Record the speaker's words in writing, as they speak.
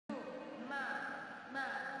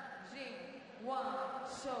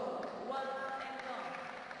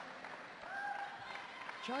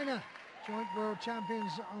China, joint world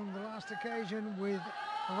champions on the last occasion with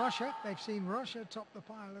Russia. They've seen Russia top the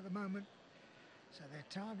pile at the moment, so their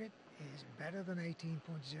target is better than 18.05.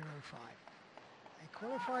 They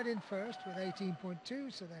qualified in first with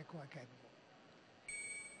 18.2, so they're quite capable.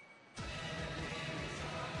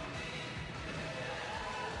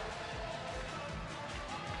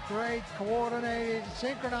 Great coordinated,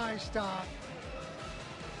 synchronized start.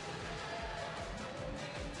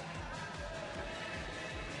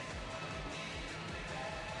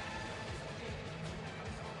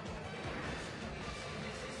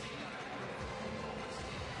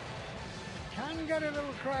 Can get a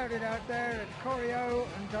little crowded out there, and choreo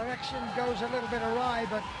and direction goes a little bit awry,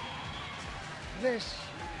 but this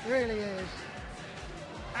really is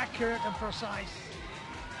accurate and precise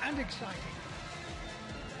and exciting.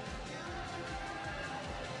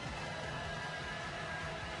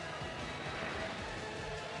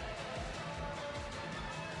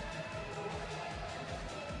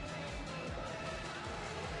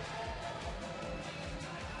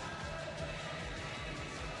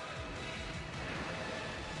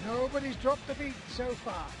 Nobody's dropped the beat so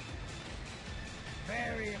far.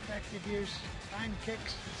 Very effective use, fan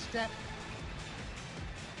kicks, step.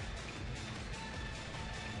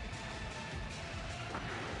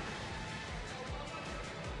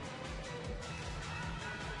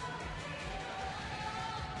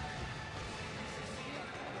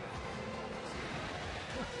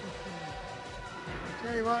 I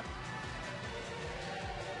tell you what,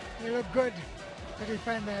 they look good to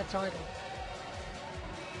defend their title.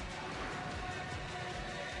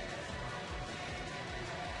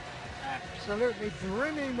 Absolutely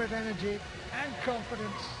brimming with energy and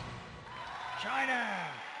confidence. China,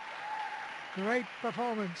 great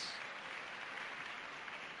performance.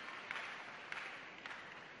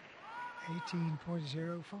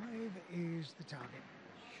 18.05 is the target.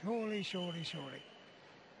 Surely, surely, surely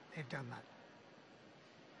they've done that.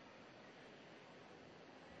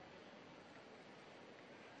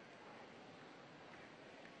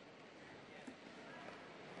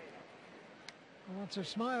 Lots of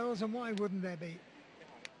smiles, and why wouldn't there be?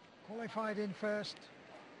 Qualified in first,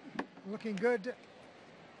 looking good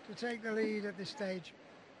to take the lead at this stage.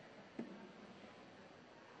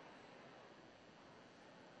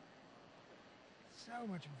 So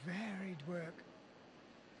much varied work.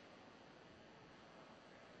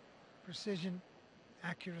 Precision,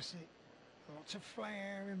 accuracy, lots of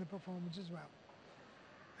flair in the performance as well,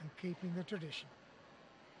 and keeping the tradition.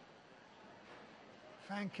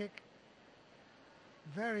 Fan kick,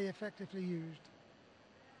 very effectively used.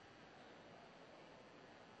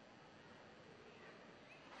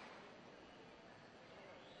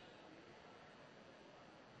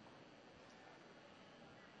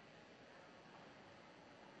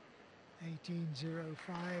 .18.05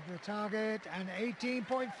 the target, and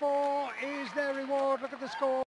 18.4 is their reward. Look at the score.